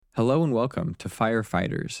Hello and welcome to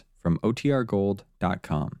Firefighters from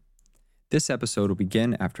OTRGold.com. This episode will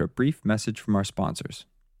begin after a brief message from our sponsors.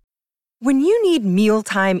 When you need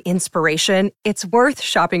mealtime inspiration, it's worth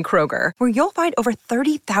shopping Kroger, where you'll find over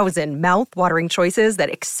 30,000 mouth-watering choices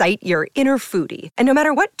that excite your inner foodie. And no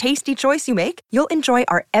matter what tasty choice you make, you'll enjoy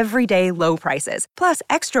our everyday low prices, plus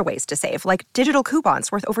extra ways to save, like digital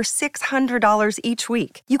coupons worth over $600 each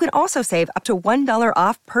week. You can also save up to $1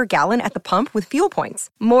 off per gallon at the pump with fuel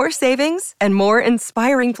points. More savings and more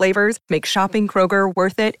inspiring flavors make shopping Kroger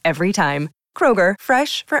worth it every time. Kroger,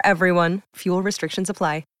 fresh for everyone. Fuel restrictions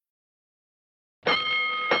apply.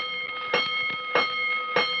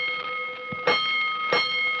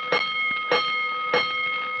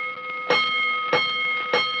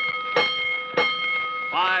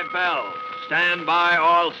 Bells. Stand by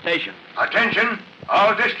all stations. Attention,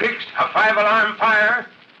 all districts, a 5-alarm fire.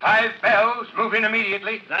 5 bells, move in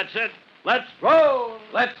immediately. That's it. Let's roll.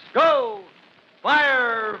 Let's go.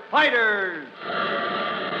 Firefighters.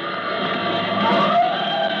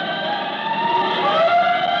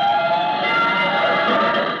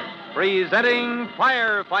 Presenting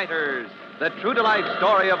Firefighters, the true-to-life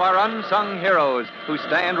story of our unsung heroes who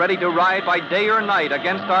stand ready to ride by day or night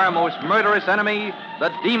against our most murderous enemy, the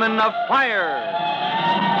demon of fire.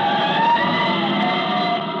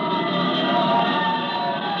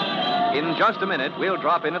 In just a minute, we'll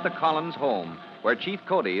drop in at the Collins home, where Chief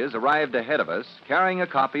Cody has arrived ahead of us, carrying a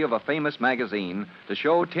copy of a famous magazine to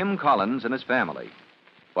show Tim Collins and his family.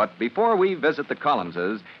 But before we visit the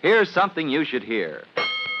Collinses, here's something you should hear.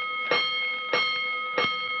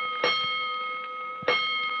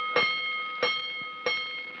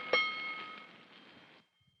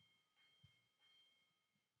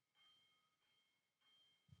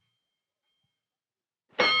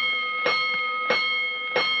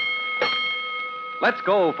 Let's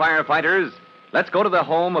go, firefighters. Let's go to the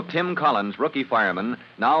home of Tim Collins, rookie fireman,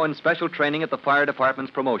 now in special training at the fire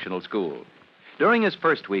department's promotional school. During his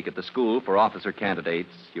first week at the school for officer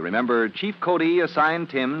candidates, you remember Chief Cody assigned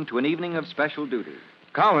Tim to an evening of special duty.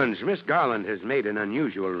 Collins, Miss Garland has made an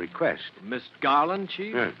unusual request. Miss Garland,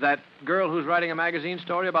 Chief? Yeah. That girl who's writing a magazine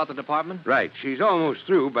story about the department? Right. She's almost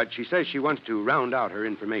through, but she says she wants to round out her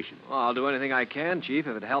information. Well, I'll do anything I can, Chief,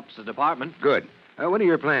 if it helps the department. Good. What are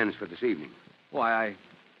your plans for this evening? Why,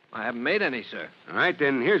 I haven't made any, sir. All right,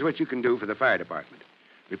 then here's what you can do for the fire department.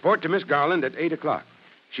 Report to Miss Garland at 8 o'clock.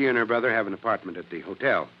 She and her brother have an apartment at the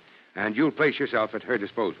hotel, and you'll place yourself at her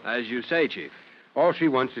disposal. As you say, Chief. All she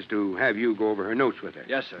wants is to have you go over her notes with her.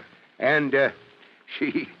 Yes, sir. And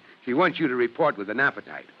she wants you to report with an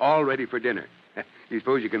appetite, all ready for dinner. You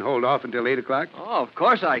suppose you can hold off until 8 o'clock? Oh, of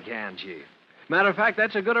course I can, Chief. Matter of fact,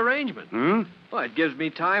 that's a good arrangement. Hmm? Well, it gives me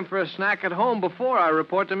time for a snack at home before I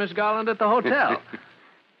report to Miss Garland at the hotel.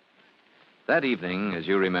 That evening, as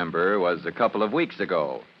you remember, was a couple of weeks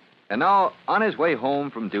ago. And now, on his way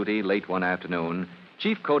home from duty late one afternoon,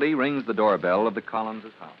 Chief Cody rings the doorbell of the Collins'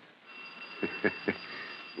 house.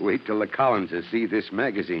 Wait till the Collinses see this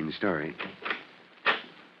magazine story.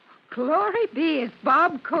 Glory be, it's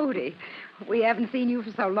Bob Cody. We haven't seen you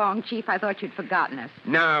for so long, Chief, I thought you'd forgotten us.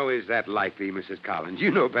 Now, is that likely, Mrs. Collins? You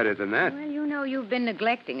know better than that. Well, you know you've been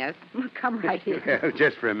neglecting us. Come right here. Well,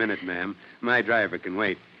 just for a minute, ma'am. My driver can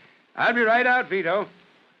wait. I'll be right out, Vito.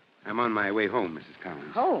 I'm on my way home, Mrs.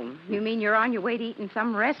 Collins. Home? You mean you're on your way to eat in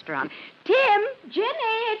some restaurant? Tim, Jimmy,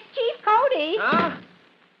 it's Chief Cody. Huh?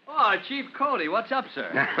 Oh, Chief Cody, what's up,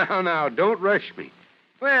 sir? Now, don't rush me.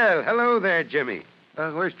 Well, hello there, Jimmy.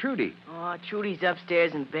 Where's Trudy? Oh, Trudy's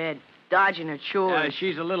upstairs in bed, dodging her chores.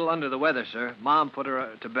 She's a little under the weather, sir. Mom put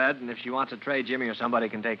her to bed, and if she wants a tray, Jimmy or somebody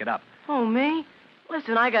can take it up. Oh, me?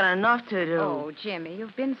 Listen, I got enough to do. Oh, Jimmy,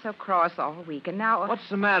 you've been so cross all week, and now... What's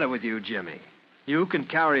the matter with you, Jimmy? You can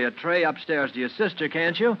carry a tray upstairs to your sister,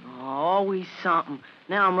 can't you? Oh, always something.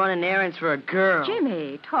 Now I'm running errands for a girl.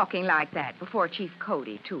 Jimmy, talking like that before Chief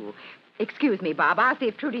Cody, too. Excuse me, Bob. I'll see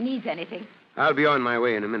if Trudy needs anything. I'll be on my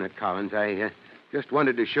way in a minute, Collins. I just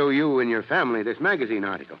wanted to show you and your family this magazine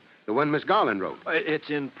article, the one Miss Garland wrote. It's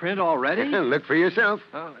in print already? Look for yourself.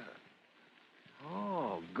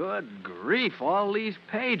 Oh, good grief, all these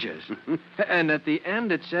pages. And at the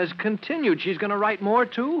end it says continued. She's going to write more,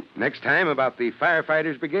 too? Next time about the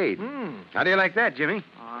Firefighters Brigade. How do you like that, Jimmy?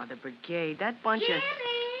 Oh, the brigade, that bunch of...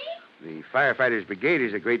 The Firefighters Brigade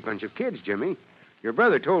is a great bunch of kids, Jimmy. Your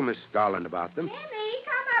brother told Miss Garland about them. Jimmy,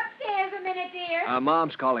 come upstairs a minute, dear.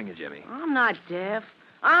 Mom's calling you, Jimmy. I'm not deaf.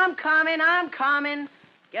 I'm coming.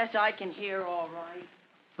 Guess I can hear all right.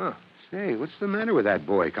 Huh. Say, what's the matter with that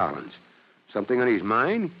boy, Collins? Something on his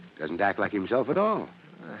mind? Doesn't act like himself at all.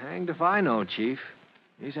 Hanged if I know, Chief.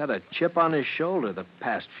 He's had a chip on his shoulder the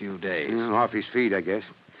past few days. Off his feet, I guess.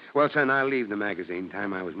 Well, son, I'll leave the magazine.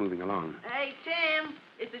 Time I was moving along. Hey, Tim,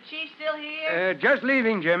 is the chief still here? Just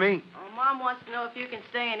leaving, Jimmy. Oh, Mom wants to know if you can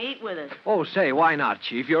stay and eat with us. Oh, say, why not,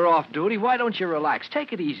 Chief? You're off duty. Why don't you relax?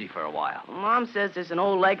 Take it easy for a while. Mom says there's an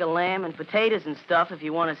old leg of lamb and potatoes and stuff if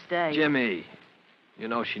you want to stay. Jimmy, you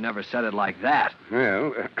know she never said it like that.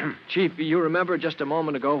 Well, Chief, you remember just a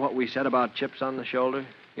moment ago what we said about chips on the shoulder?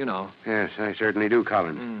 You know. yes, I certainly do,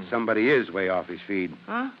 Collins. Somebody is way off his feed.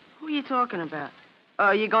 Huh? Who are you talking about?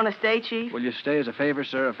 Are you going to stay, Chief? Will you stay as a favor,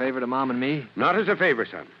 sir? A favor to Mom and me? Not as a favor,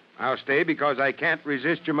 son. I'll stay because I can't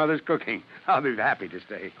resist your mother's cooking. I'll be happy to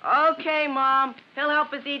stay. Okay, Mom. He'll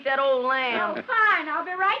help us eat that old lamb. Fine, I'll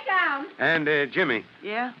be right down. And, Jimmy.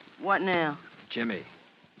 Yeah? What now? Jimmy,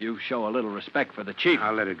 you show a little respect for the chief.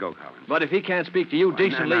 I'll let it go, Collins. But if he can't speak to you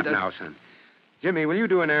decently... Not now, son. Jimmy, will you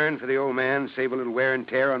do an errand for the old man, save a little wear and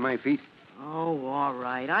tear on my feet? Oh, all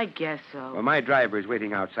right. I guess so. Well, my driver's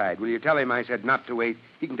waiting outside. Will you tell him I said not to wait?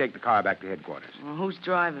 He can take the car back to headquarters. Well, who's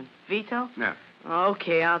driving? Vito? No.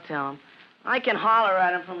 Okay, I'll tell him. I can holler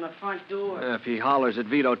at him from the front door. If he hollers at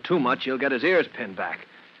Vito too much, he'll get his ears pinned back.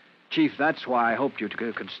 Chief, that's why I hoped you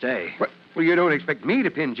could stay. Well, you don't expect me to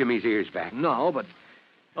pin Jimmy's ears back. No, but...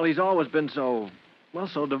 Well, he's always been so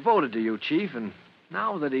devoted to you, Chief, and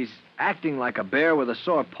now that he's acting like a bear with a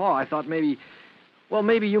sore paw, I thought maybe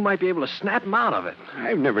you might be able to snap him out of it.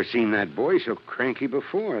 I've never seen that boy so cranky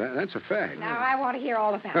before. That's a fact. Now, I want to hear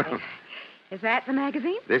all about it. Is that the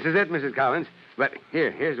magazine? This is it, Mrs. Collins. But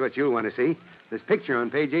here's what you'll want to see. This picture on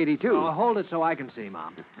page 82. Oh, hold it so I can see,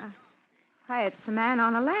 Mom. Why, it's the man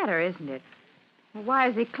on a ladder, isn't it? Well, why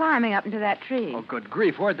is he climbing up into that tree? Oh, good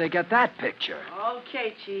grief. Where'd they get that picture?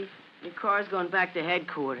 Okay, Chief. Your car's going back to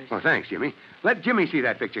headquarters. Oh, thanks, Jimmy. Let Jimmy see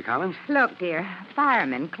that picture, Collins. Look, dear, a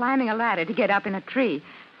fireman climbing a ladder to get up in a tree.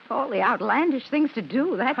 All the outlandish things to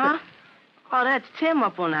do. That's Huh? Oh, that's Tim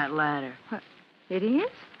up on that ladder. It is?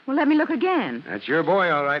 Well, let me look again. That's your boy,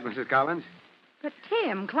 all right, Mrs. Collins. But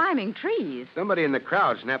Tim climbing trees. Somebody in the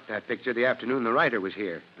crowd snapped that picture the afternoon the writer was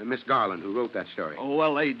here. Miss Garland, who wrote that story. Oh,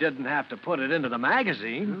 well, they didn't have to put it into the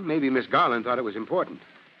magazine. Well, maybe Miss Garland thought it was important.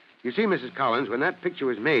 You see, Mrs. Collins, when that picture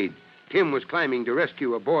was made, Tim was climbing to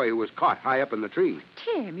rescue a boy who was caught high up in the tree.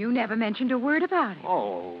 Tim, you never mentioned a word about it.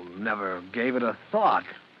 Oh, never gave it a thought.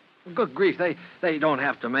 Good grief, they don't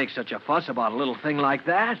have to make such a fuss about a little thing like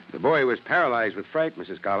that. The boy was paralyzed with fright,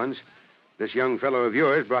 Mrs. Collins. This young fellow of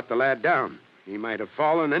yours brought the lad down. He might have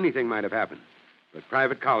fallen, anything might have happened. But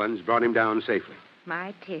Private Collins brought him down safely.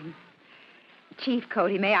 My Tim. Chief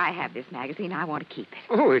Cody, may I have this magazine? I want to keep it.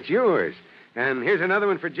 Oh, it's yours. And here's another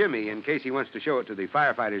one for Jimmy in case he wants to show it to the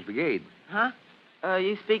firefighters' brigade. Huh?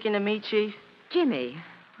 You speaking to me, Chief? Jimmy,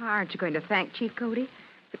 aren't you going to thank Chief Cody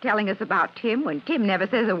for telling us about Tim when Tim never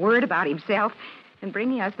says a word about himself and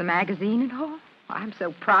bringing us the magazine and all? I'm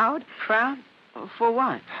so proud. Proud? For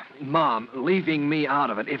what? Mom, leaving me out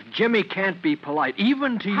of it. If Jimmy can't be polite,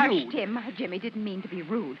 even to Hush, you... Tim. Jimmy didn't mean to be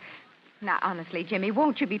rude. Now, honestly, Jimmy,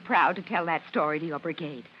 won't you be proud to tell that story to your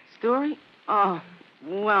brigade? Story? Oh,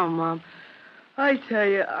 well, Mom, I tell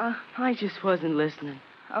you, I just wasn't listening.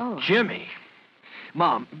 Oh. Jimmy.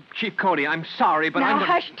 Mom, Chief Cody, I'm sorry, but now, I'm...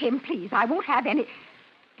 hush, Tim, please. I won't have any...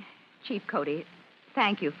 Chief Cody,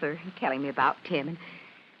 thank you for telling me about Tim. And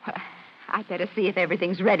I'd better see if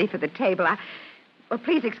everything's ready for the table. Well,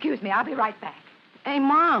 please excuse me. I'll be right back. Hey,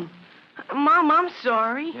 Mom. Mom, I'm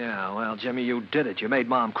sorry. Yeah, well, Jimmy, you did it. You made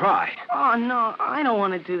Mom cry. Oh, no, I don't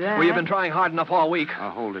want to do that. Well, you've been trying hard enough all week.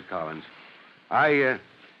 Hold it, Collins. I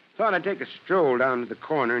thought I'd take a stroll down to the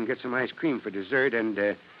corner and get some ice cream for dessert,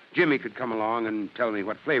 and Jimmy could come along and tell me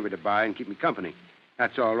what flavor to buy and keep me company.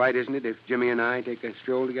 That's all right, isn't it, if Jimmy and I take a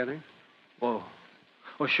stroll together? Well,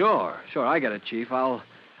 sure. I get it, Chief.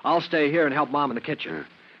 I'll stay here and help Mom in the kitchen.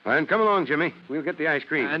 Well, then come along, Jimmy. We'll get the ice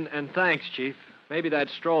cream. And thanks, Chief. Maybe that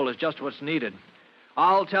stroll is just what's needed.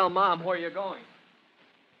 I'll tell Mom where you're going.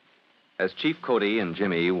 As Chief Cody and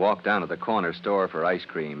Jimmy walk down to the corner store for ice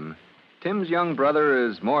cream, Tim's young brother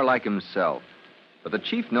is more like himself. But the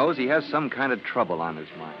Chief knows he has some kind of trouble on his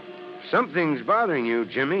mind. Something's bothering you,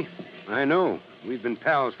 Jimmy. I know. We've been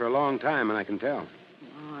pals for a long time, and I can tell.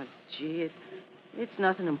 Oh, gee, it's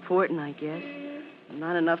nothing important, I guess.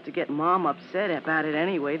 Not enough to get Mom upset about it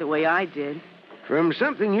anyway, the way I did. From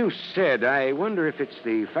something you said, I wonder if it's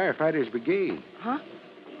the firefighters' brigade. Huh?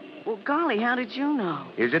 Well, golly, how did you know?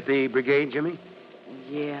 Is it the brigade, Jimmy?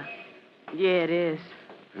 Yeah. Yeah, it is.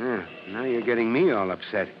 Now you're getting me all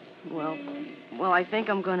upset. Well, I think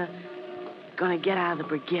I'm gonna get out of the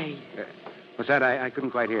brigade. What's that? I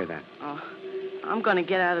couldn't quite hear that. Oh, I'm gonna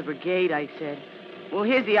get out of the brigade, I said. Well,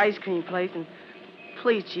 here's the ice cream place, and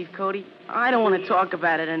please, Chief Cody, I don't want to talk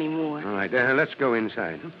about it anymore. All right, let's go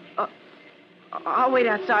inside. I'll wait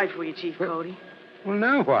outside for you, Chief Cody. Well,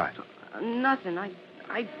 now what? Nothing.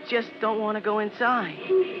 I just don't want to go inside.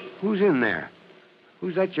 Who's in there?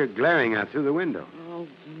 Who's that you're glaring at through the window? Oh,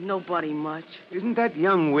 nobody much. Isn't that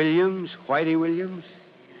young Williams, Whitey Williams?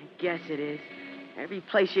 I guess it is. Every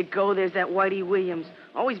place you go, there's that Whitey Williams.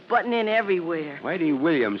 Always butting in everywhere. Whitey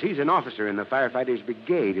Williams, he's an officer in the firefighters'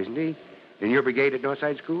 brigade, isn't he? In your brigade at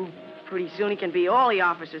Northside School? Pretty soon he can be all the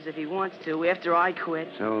officers if he wants to, after I quit.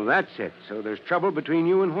 So that's it. So there's trouble between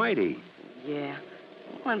you and Whitey. Yeah.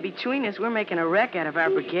 Well, and between us, we're making a wreck out of our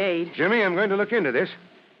brigade. Jimmy, I'm going to look into this.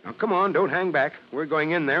 Now, come on, don't hang back. We're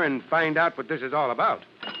going in there and find out what this is all about.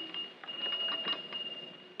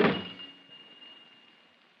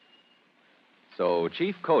 So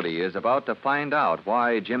Chief Cody is about to find out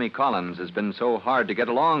why Jimmy Collins has been so hard to get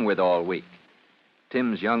along with all week.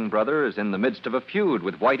 Tim's young brother is in the midst of a feud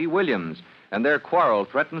with Whitey Williams, and their quarrel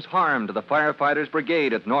threatens harm to the firefighters'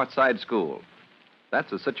 brigade at Northside School.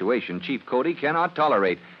 That's a situation Chief Cody cannot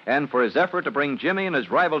tolerate, and for his effort to bring Jimmy and his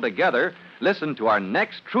rival together, listen to our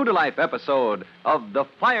next true-to-life episode of The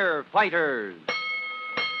Firefighters.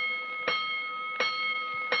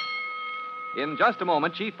 In just a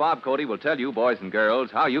moment, Chief Bob Cody will tell you, boys and girls,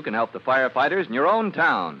 how you can help the firefighters in your own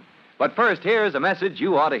town. But first, here's a message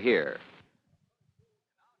you ought to hear.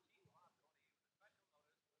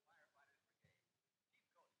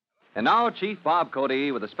 And now, Chief Bob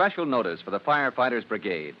Cody with a special notice for the Firefighters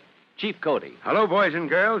Brigade. Chief Cody. Hello, boys and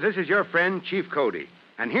girls. This is your friend, Chief Cody.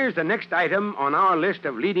 And here's the next item on our list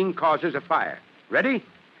of leading causes of fire. Ready?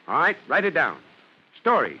 All right, write it down.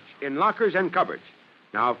 Storage in lockers and cupboards.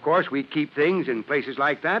 Now, of course, we keep things in places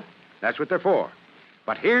like that. That's what they're for.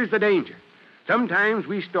 But here's the danger. Sometimes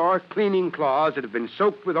we store cleaning cloths that have been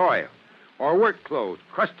soaked with oil, or work clothes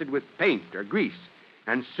crusted with paint or grease.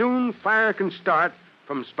 And soon fire can start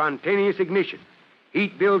from spontaneous ignition.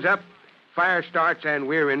 Heat builds up, fire starts, and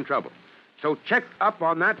we're in trouble. So check up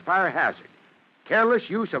on that fire hazard. Careless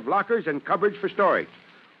use of lockers and cupboards for storage.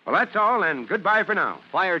 Well, that's all, and goodbye for now.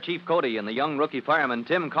 Fire Chief Cody and the young rookie fireman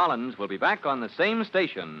Tim Collins will be back on the same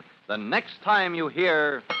station the next time you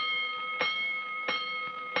hear...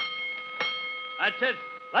 That's it.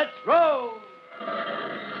 Let's roll!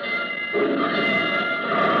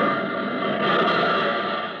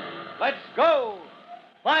 Let's go!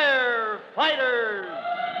 Firefighters!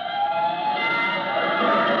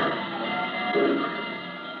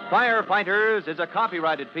 Firefighters is a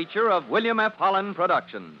copyrighted feature of William F. Holland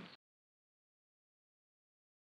Productions.